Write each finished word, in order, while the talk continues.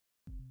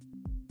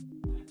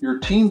Your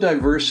team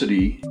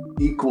diversity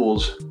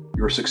equals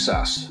your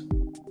success.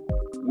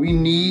 We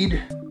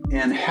need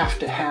and have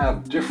to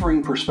have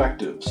differing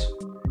perspectives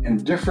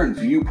and different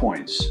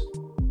viewpoints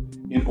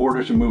in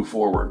order to move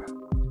forward.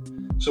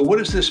 So what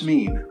does this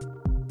mean?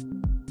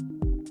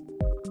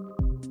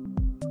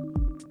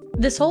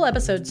 This whole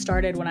episode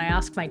started when I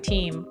asked my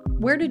team,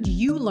 where did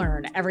you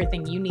learn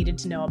everything you needed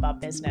to know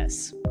about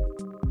business?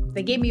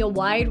 They gave me a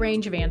wide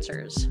range of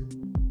answers.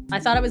 I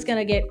thought I was going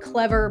to get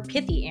clever,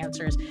 pithy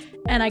answers,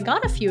 and I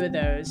got a few of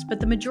those, but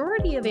the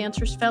majority of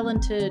answers fell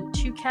into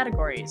two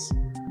categories: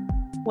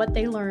 what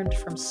they learned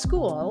from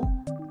school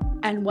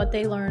and what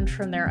they learned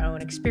from their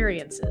own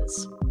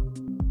experiences.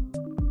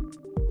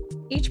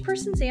 Each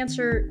person's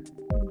answer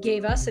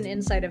gave us an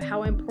insight of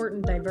how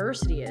important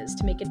diversity is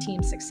to make a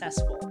team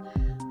successful,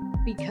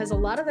 because a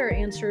lot of their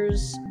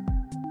answers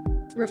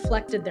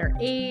reflected their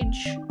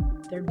age,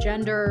 their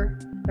gender,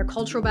 their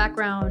cultural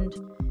background,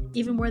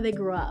 even where they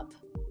grew up.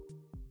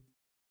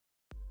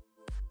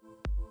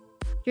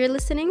 You're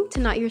listening to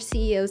Not Your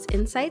CEO's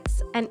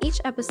Insights, and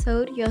each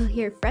episode you'll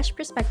hear fresh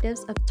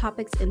perspectives of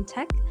topics in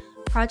tech,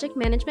 project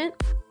management,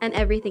 and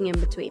everything in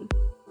between.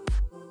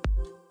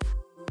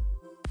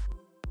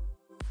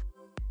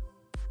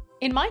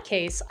 In my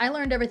case, I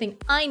learned everything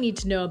I need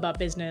to know about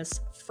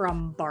business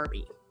from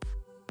Barbie.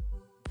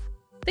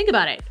 Think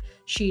about it.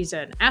 She's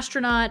an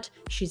astronaut,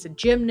 she's a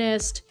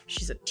gymnast,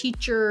 she's a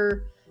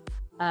teacher.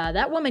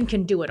 That woman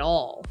can do it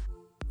all.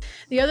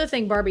 The other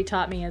thing Barbie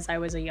taught me as I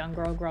was a young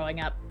girl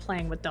growing up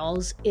playing with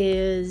dolls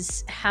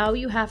is how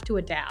you have to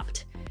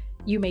adapt.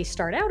 You may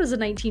start out as a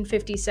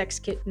 1950s sex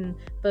kitten,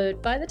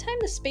 but by the time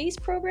the space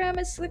program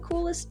is the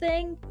coolest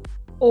thing,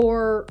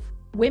 or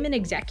women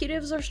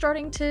executives are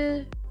starting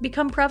to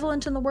become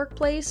prevalent in the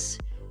workplace,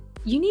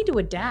 you need to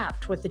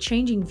adapt with the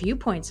changing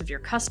viewpoints of your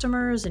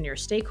customers and your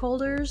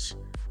stakeholders,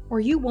 or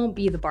you won't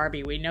be the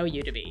Barbie we know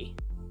you to be.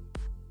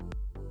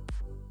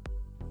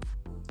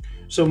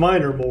 So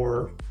mine are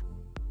more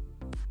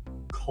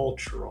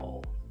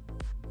cultural,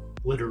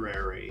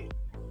 literary,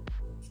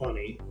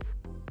 funny.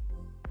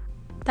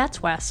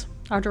 That's Wes,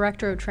 our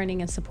Director of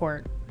Training and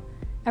Support.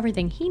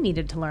 Everything he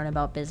needed to learn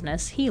about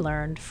business, he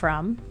learned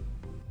from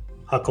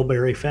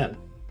Huckleberry Finn.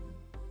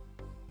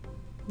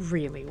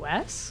 Really,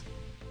 Wes?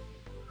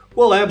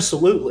 Well,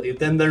 absolutely.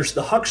 Then there's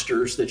the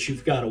hucksters that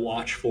you've got to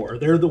watch for.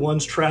 They're the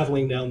ones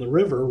traveling down the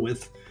river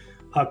with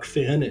Huck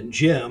Finn and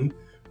Jim,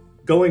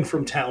 going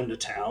from town to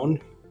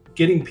town,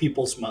 getting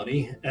people's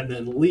money, and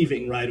then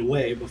leaving right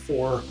away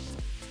before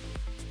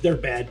their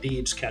bad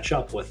deeds catch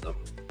up with them.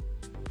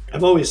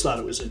 I've always thought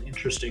it was an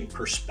interesting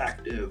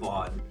perspective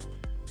on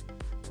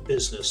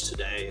business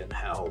today and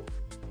how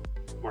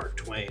Mark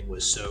Twain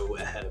was so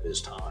ahead of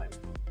his time.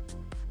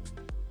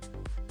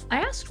 I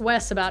asked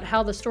Wes about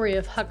how the story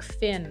of Huck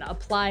Finn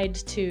applied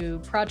to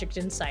Project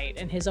Insight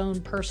and his own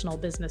personal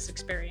business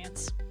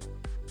experience.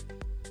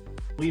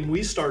 When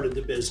we started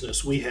the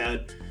business, we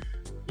had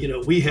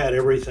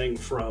everything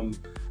from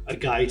a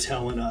guy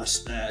telling us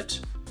that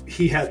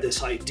he had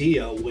this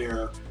idea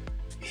where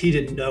he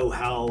didn't know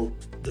how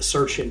the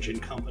search engine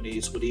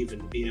companies would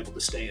even be able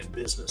to stay in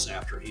business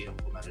after he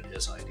implemented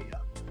his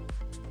idea.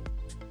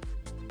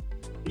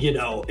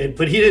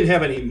 But he didn't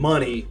have any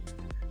money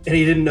and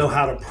he didn't know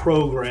how to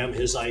program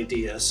his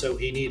idea, so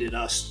he needed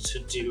us to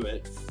do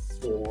it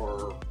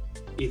for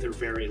either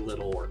very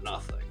little or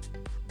nothing.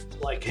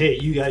 Like, hey,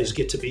 you guys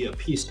get to be a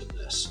piece of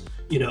this.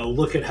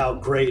 Look at how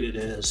great it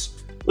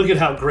is. Look at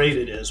how great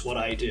it is what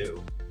I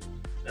do.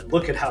 And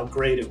look at how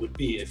great it would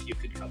be if you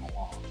could come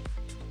along.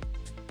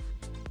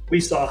 We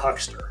saw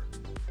Huckster.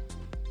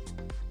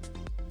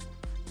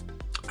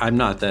 I'm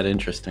not that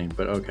interesting,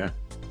 but okay.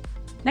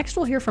 Next,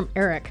 we'll hear from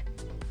Eric.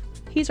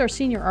 He's our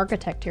senior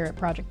architect here at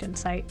Project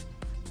Insight.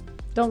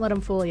 Don't let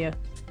him fool you.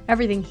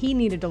 Everything he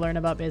needed to learn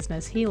about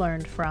business, he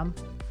learned from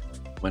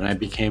when I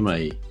became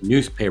a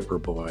newspaper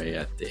boy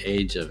at the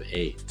age of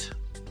 8,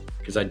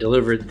 because I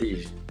delivered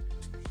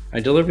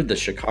the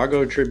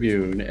Chicago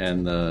Tribune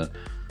and the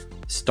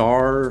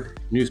Star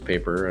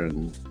newspaper,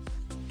 and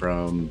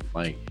from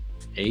like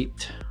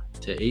 8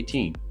 to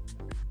 18,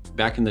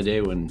 back in the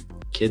day when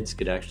kids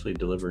could actually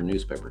deliver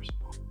newspapers.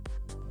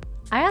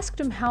 I asked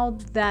him how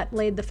that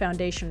laid the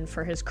foundation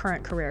for his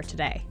current career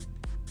today.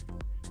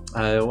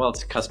 Well,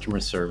 it's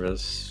customer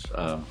service.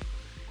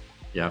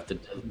 You have to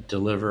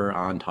deliver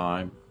on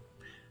time,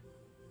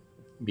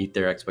 meet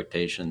their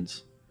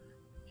expectations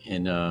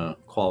in a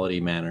quality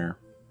manner.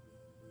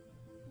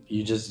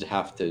 You just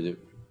have to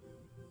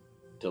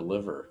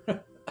deliver.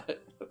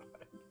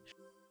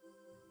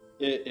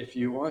 If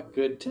you want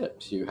good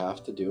tips, you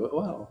have to do it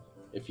well.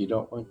 If you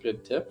don't want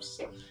good tips,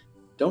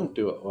 don't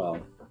do it well.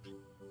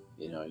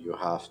 You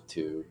have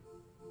to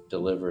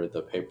deliver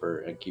the paper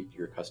and keep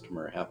your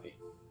customer happy.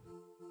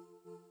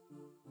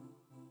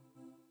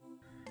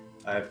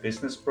 A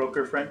business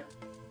broker friend?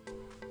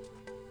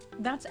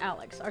 That's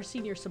Alex, our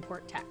senior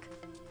support tech.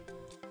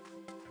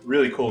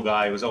 Really cool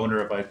guy. He was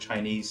owner of a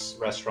Chinese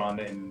restaurant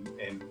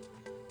in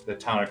the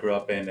town I grew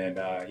up in. And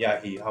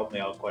he helped me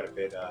out quite a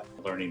bit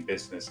learning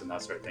business and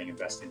that sort of thing,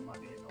 investing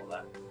money and all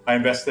that. I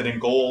invested in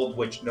gold,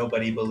 which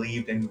nobody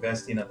believed in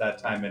investing at that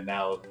time, and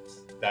now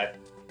that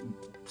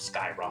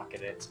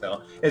skyrocketed.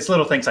 So it's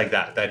little things like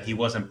that he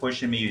wasn't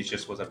pushing me, he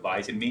just was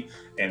advising me,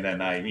 and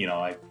then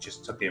I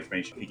just took the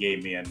information he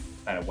gave me and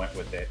kind of went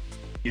with it.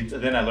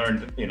 Then I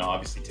learned,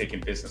 obviously taking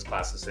business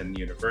classes in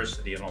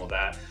university and all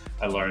that,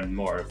 I learned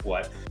more of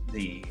what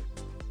the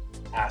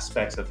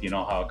aspects of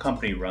how a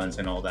company runs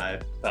and all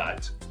that.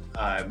 But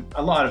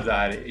a lot of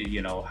that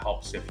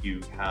helps if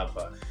you have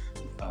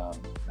a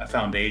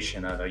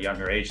foundation at a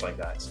younger age like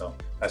that. So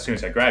as soon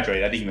as I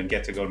graduated, I didn't even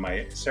get to go to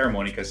my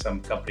ceremony because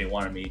some company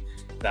wanted me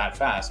that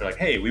fast. They're like,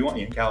 hey, we want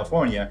you in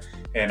California.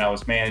 And I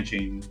was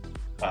managing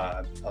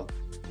a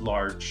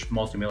large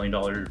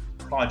multi-million-dollar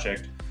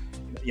project.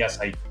 Yes,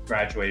 I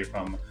graduated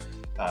from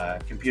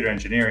computer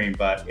engineering,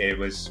 but it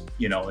was,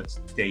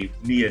 they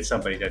needed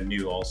somebody that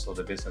knew also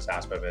the business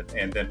aspect of it.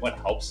 And then what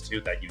helps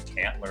too that you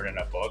can't learn in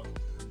a book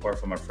or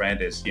from a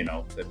friend is,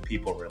 the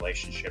people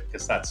relationship,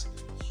 because that's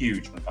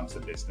huge when it comes to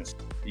business.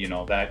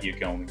 That you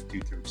can only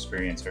do through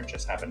experience or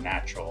just have a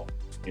natural,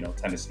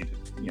 tendency to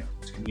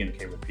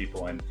communicate with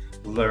people and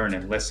learn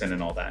and listen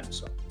and all that.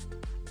 So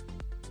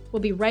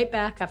we'll be right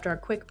back after a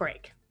quick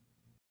break.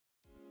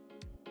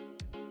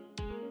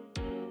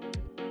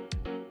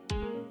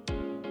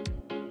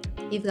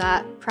 You've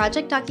got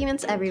project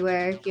documents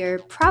everywhere, you're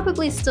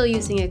probably still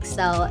using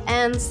Excel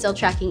and still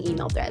tracking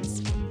email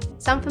threads.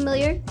 Sound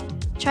familiar?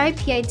 Try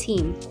PI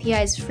Team,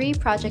 PI's free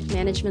project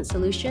management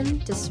solution,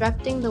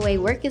 disrupting the way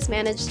work is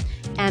managed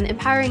and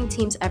empowering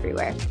teams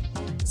everywhere.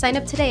 Sign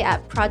up today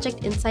at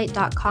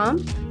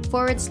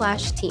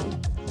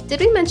projectinsight.com/team. Did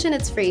we mention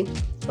it's free?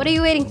 What are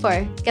you waiting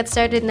for? Get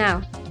started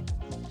now.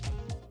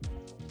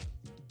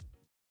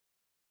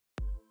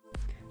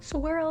 So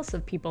where else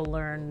have people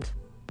learned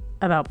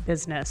about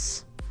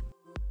business?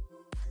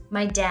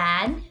 My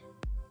dad,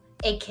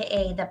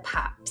 aka the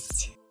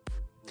Pops.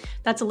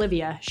 That's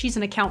Olivia. She's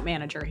an account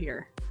manager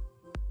here.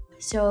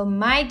 So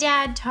my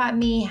dad taught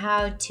me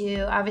how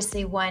to,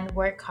 obviously, one,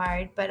 work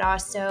hard, but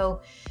also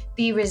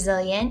be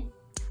resilient,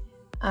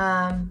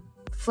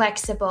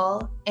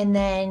 flexible, and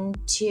then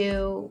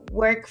to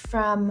work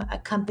from a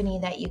company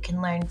that you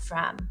can learn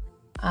from.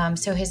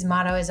 So his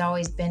motto has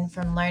always been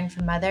learn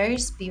from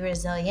others, be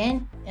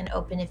resilient and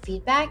open to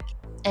feedback,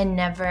 and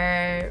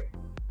never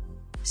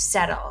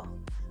settle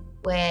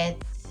with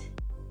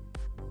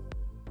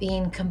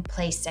being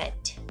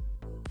complacent.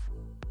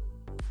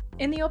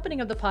 In the opening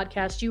of the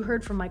podcast, you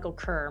heard from Michael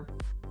Kerr.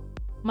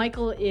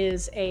 Michael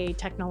is a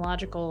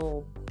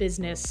technological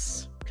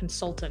business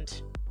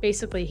consultant.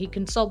 Basically, he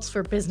consults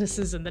for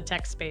businesses in the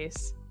tech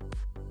space.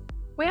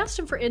 We asked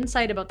him for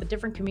insight about the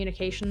different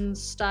communication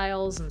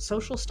styles and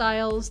social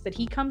styles that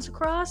he comes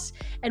across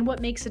and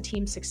what makes a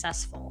team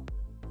successful.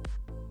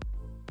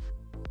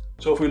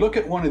 So if we look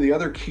at one of the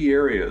other key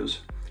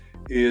areas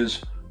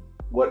is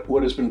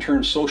what has been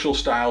termed social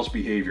styles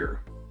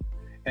behavior.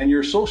 And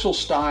your social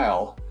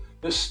style,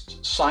 this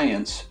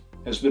science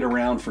has been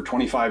around for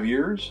 25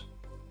 years,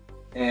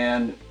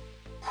 and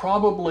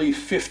probably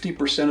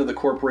 50% of the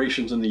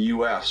corporations in the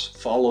US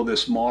follow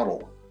this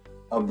model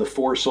of the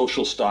 4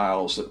 social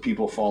styles that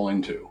people fall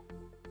into.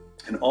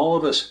 And all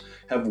of us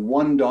have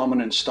one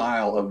dominant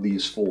style of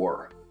these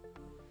 4.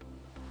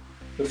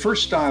 The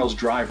first style is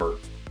driver.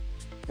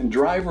 And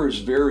driver is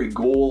very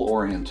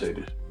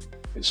goal-oriented.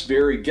 It's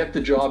very get the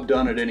job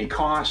done at any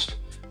cost,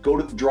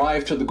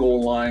 drive to the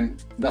goal line,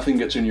 nothing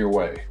gets in your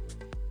way.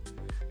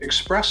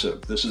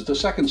 Expressive, this is the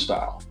second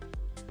style.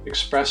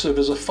 Expressive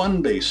is a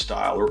fun-based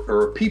style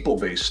or a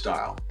people-based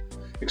style.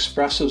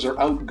 Expressives are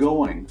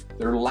outgoing,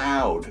 they're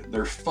loud,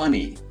 they're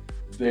funny,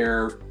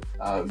 they're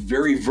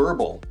very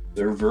verbal,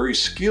 they're very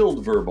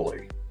skilled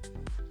verbally.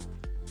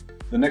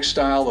 The next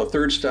style, the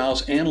third style,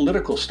 is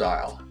analytical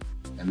style.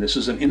 And this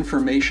is an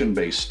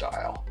information-based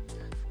style.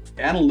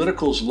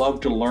 Analyticals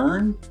love to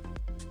learn,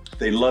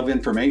 they love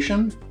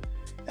information,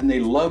 and they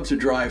love to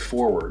drive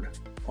forward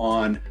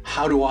on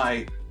how do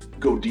I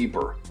go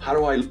deeper? How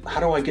do I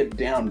get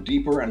down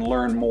deeper and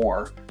learn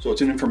more? So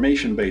it's an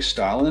information-based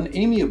style. And then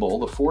amiable,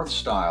 the fourth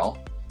style,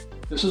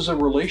 this is a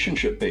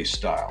relationship-based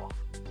style.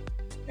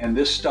 And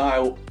this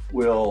style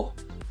will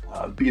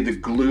be the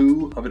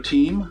glue of a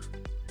team.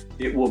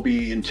 It will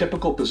be in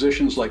typical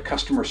positions like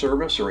customer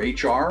service or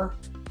HR,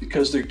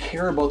 because they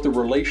care about the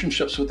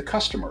relationships with the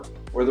customer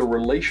or the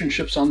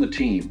relationships on the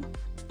team.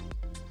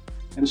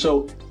 And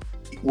so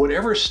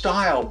whatever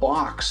style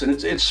box,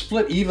 and it's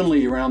split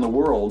evenly around the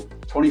world,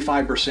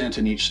 25%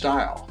 in each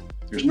style.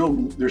 There's no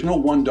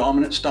one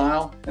dominant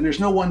style, and there's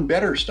no one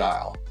better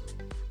style.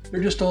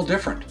 They're just all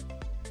different.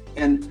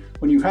 And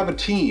when you have a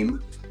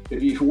team,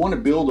 if you want to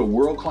build a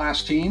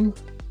world-class team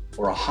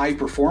or a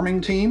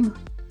high-performing team,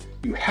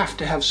 you have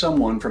to have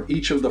someone from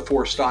each of the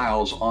 4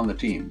 styles on the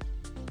team.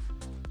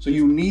 So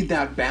you need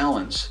that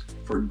balance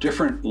for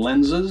different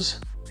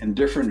lenses and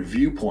different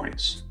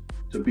viewpoints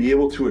to be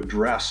able to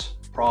address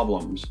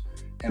problems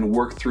and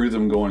work through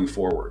them going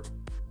forward.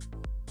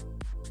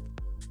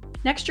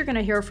 Next, you're going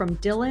to hear from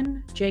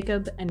Dylan,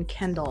 Jacob, and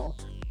Kendall.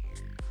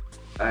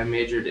 I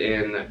majored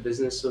in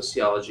business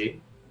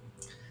sociology,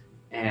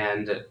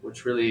 and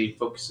which really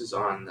focuses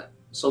on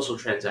social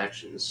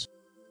transactions.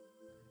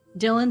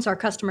 Dylan's our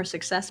customer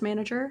success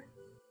manager.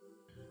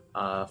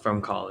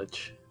 From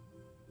college.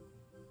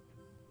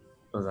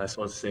 Was I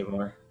supposed to say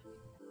more?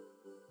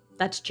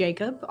 That's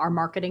Jacob, our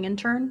marketing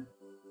intern.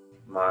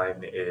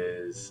 Mine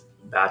is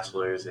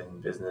bachelor's in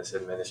business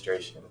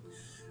administration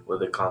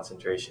with a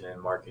concentration in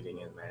marketing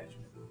and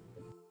management.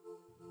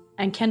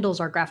 And Kendall's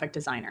our graphic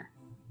designer.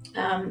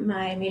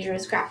 My major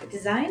was graphic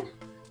design,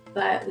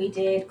 but we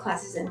did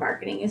classes in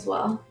marketing as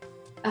well.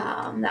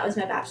 That was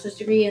my bachelor's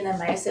degree, and then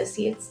my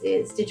associate's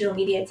is digital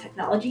media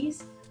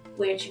technologies,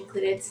 which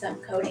included some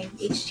coding,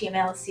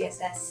 HTML,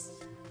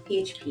 CSS,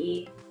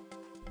 PHP.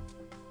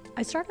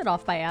 I started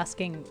off by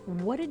asking,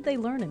 what did they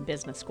learn in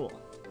business school?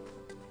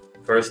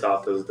 First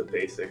off, it was the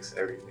basics,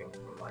 everything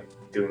from like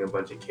doing a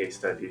bunch of case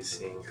studies,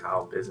 seeing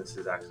how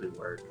businesses actually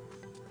work,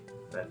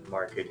 then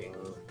marketing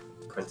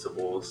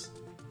principles,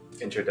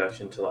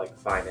 introduction to like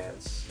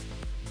finance,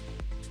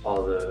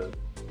 all the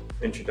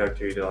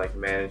introductory to like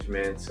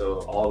management, so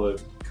all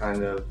the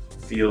kind of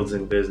fields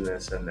in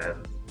business. And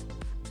then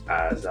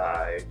as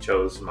I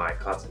chose my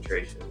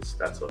concentrations,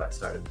 that's what I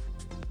started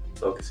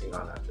focusing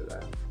on after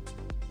that.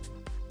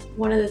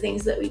 One of the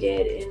things that we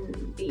did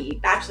in the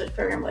bachelor's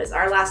program was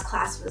our last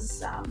class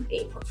was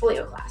a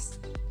portfolio class.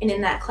 And in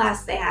that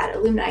class, they had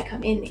alumni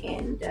come in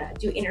and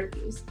do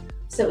interviews.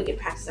 So we could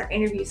practice our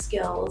interview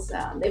skills.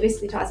 They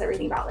basically taught us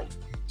everything about like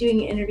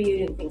doing an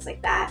interview and things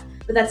like that.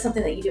 But that's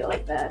something that you do at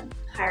like the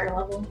higher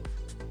level.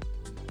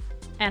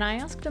 And I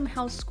asked them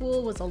how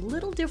school was a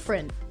little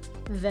different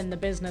than the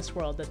business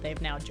world that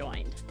they've now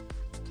joined.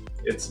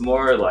 It's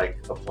more like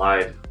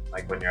applied,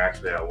 like when you're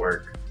actually at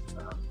work.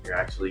 You're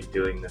actually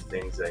doing the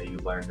things that you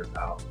learned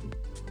about.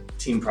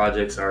 Team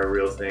projects are a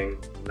real thing,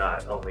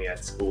 not only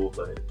at school,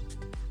 but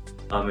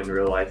in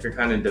real life. You're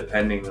kind of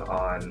depending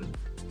on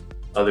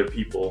other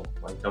people,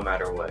 like no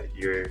matter what.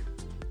 You're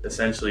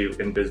essentially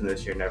in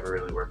business, you're never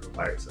really working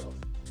by yourself.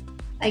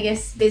 I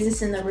guess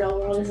business in the real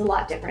world is a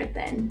lot different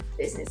than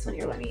business when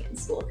you're learning it in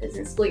school, because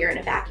in school you're in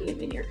a vacuum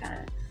and you're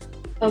kind of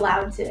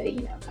allowed to,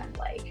 kind of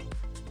like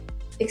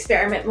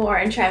experiment more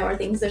and try more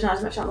things. There's not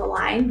as much on the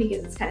line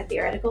because it's kind of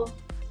theoretical.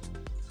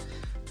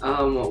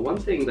 One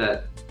thing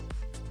that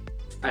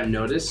I've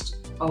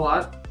noticed a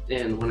lot,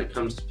 and when it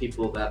comes to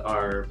people that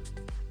are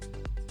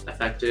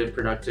effective,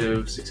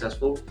 productive,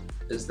 successful,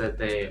 is that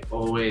they're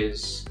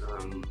always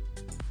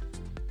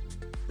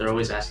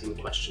asking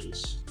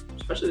questions,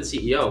 especially the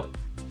CEO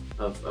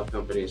of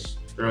companies.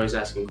 They're always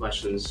asking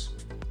questions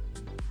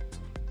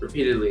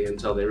repeatedly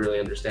until they really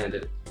understand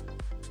it.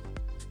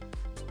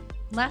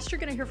 Last, you're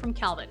going to hear from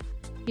Calvin.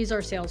 He's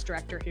our sales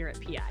director here at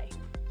PI.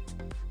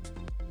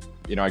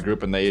 I grew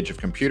up in the age of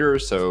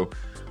computers, so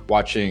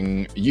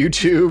watching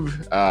YouTube,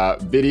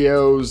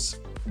 videos,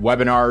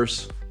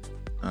 webinars,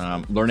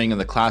 learning in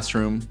the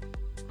classroom,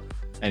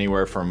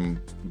 anywhere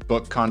from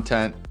book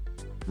content,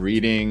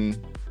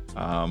 reading,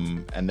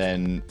 and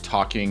then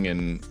talking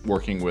and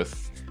working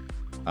with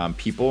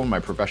people in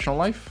my professional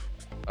life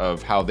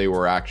of how they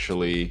were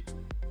actually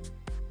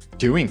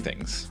doing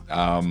things,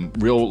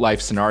 real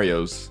life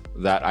scenarios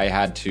that I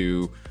had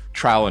to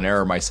trial and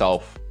error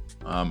myself.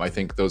 I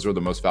think those were the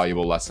most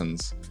valuable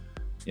lessons,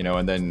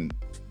 and then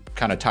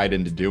kind of tied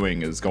into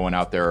doing is going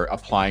out there,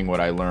 applying what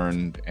I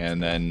learned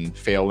and then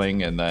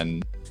failing and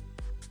then,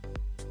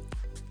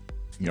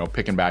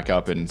 picking back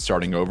up and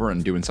starting over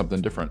and doing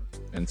something different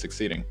and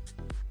succeeding.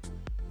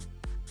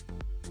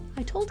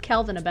 I told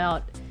Calvin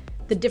about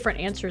the different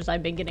answers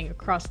I've been getting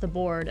across the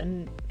board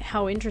and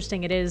how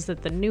interesting it is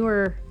that the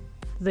newer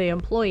the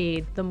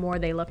employee, the more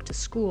they look to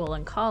school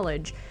and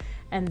college,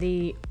 and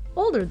the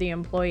older the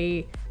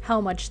employee,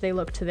 how much they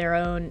look to their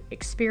own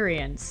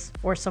experience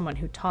or someone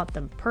who taught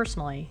them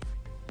personally.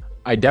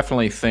 I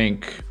definitely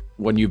think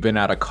when you've been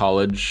out of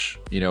college,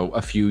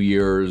 a few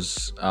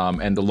years,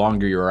 and the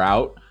longer you're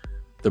out,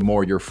 the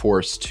more you're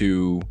forced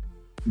to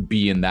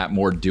be in that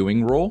more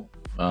doing role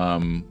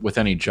with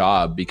any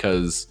job,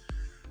 because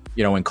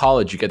in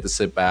college you get to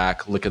sit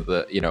back, look at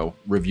the,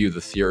 review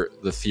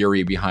the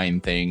theory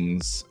behind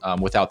things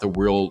without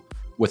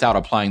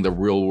applying the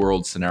real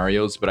world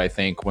scenarios. But I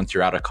think once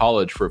you're out of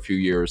college for a few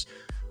years,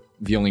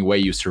 the only way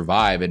you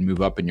survive and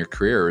move up in your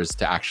career is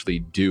to actually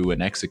do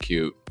and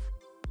execute.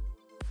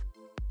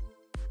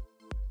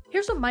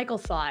 Here's what Michael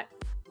thought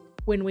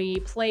when we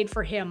played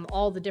for him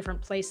all the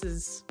different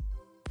places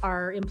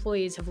our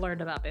employees have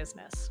learned about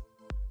business.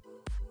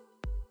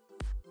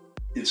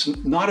 It's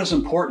not as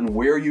important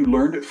where you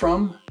learned it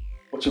from.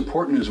 What's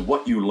important is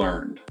what you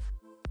learned.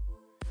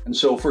 And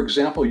so, for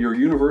example, your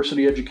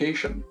university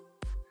education.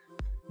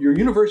 Your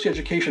university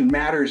education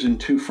matters in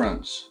two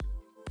fronts.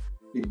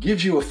 It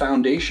gives you a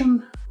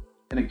foundation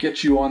and it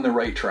gets you on the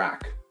right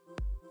track.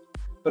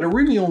 But it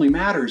really only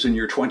matters in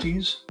your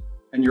 20s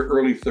and your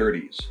early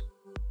 30s.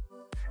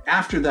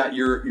 After that,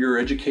 your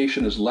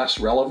education is less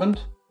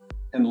relevant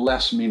and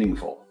less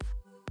meaningful.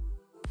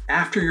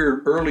 After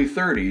your early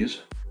 30s,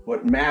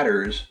 what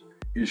matters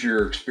is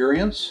your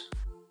experience,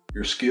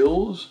 your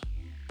skills,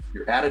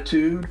 your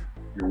attitude,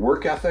 your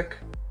work ethic,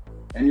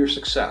 and your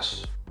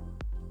success.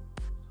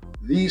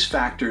 These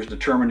factors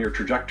determine your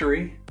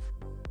trajectory,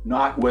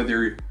 not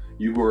whether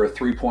you were a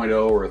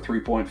 3.0 or a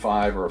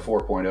 3.5 or a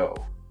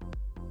 4.0.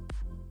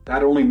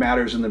 That only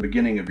matters in the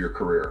beginning of your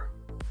career.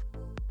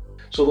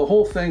 So the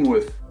whole thing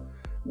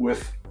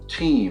with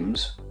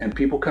teams and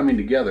people coming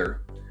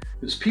together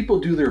is people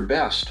do their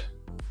best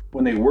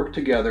when they work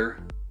together,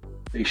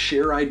 they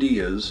share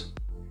ideas,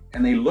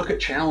 and they look at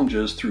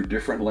challenges through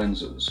different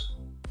lenses.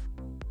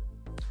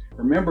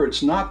 Remember,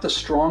 it's not the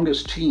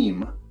strongest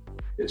team,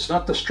 it's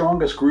not the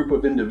strongest group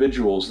of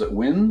individuals that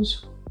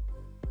wins,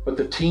 but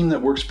the team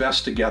that works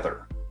best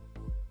together.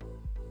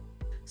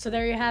 So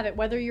there you have it.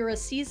 Whether you're a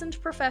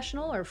seasoned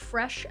professional or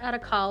fresh out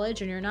of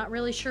college and you're not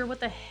really sure what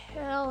the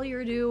hell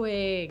you're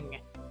doing,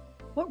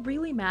 what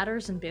really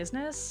matters in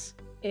business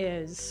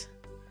is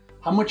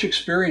how much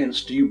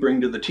experience do you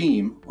bring to the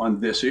team on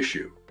this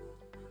issue?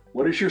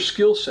 What is your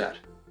skill set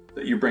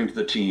that you bring to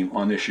the team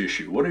on this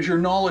issue? What is your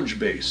knowledge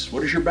base?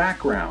 What is your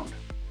background?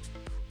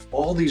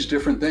 All these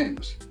different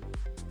things.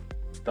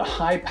 The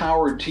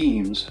high-powered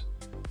teams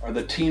are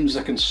the teams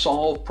that can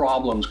solve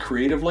problems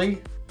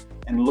creatively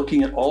and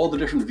looking at all the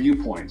different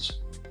viewpoints,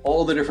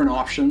 all the different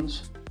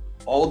options,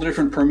 all the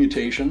different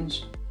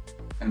permutations,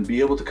 and be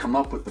able to come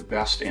up with the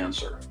best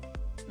answer.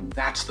 And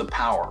that's the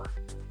power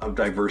of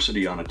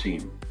diversity on a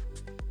team.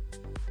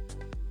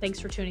 Thanks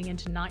for tuning in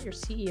to Not Your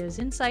CEO's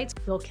Insights.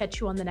 We'll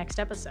catch you on the next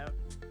episode.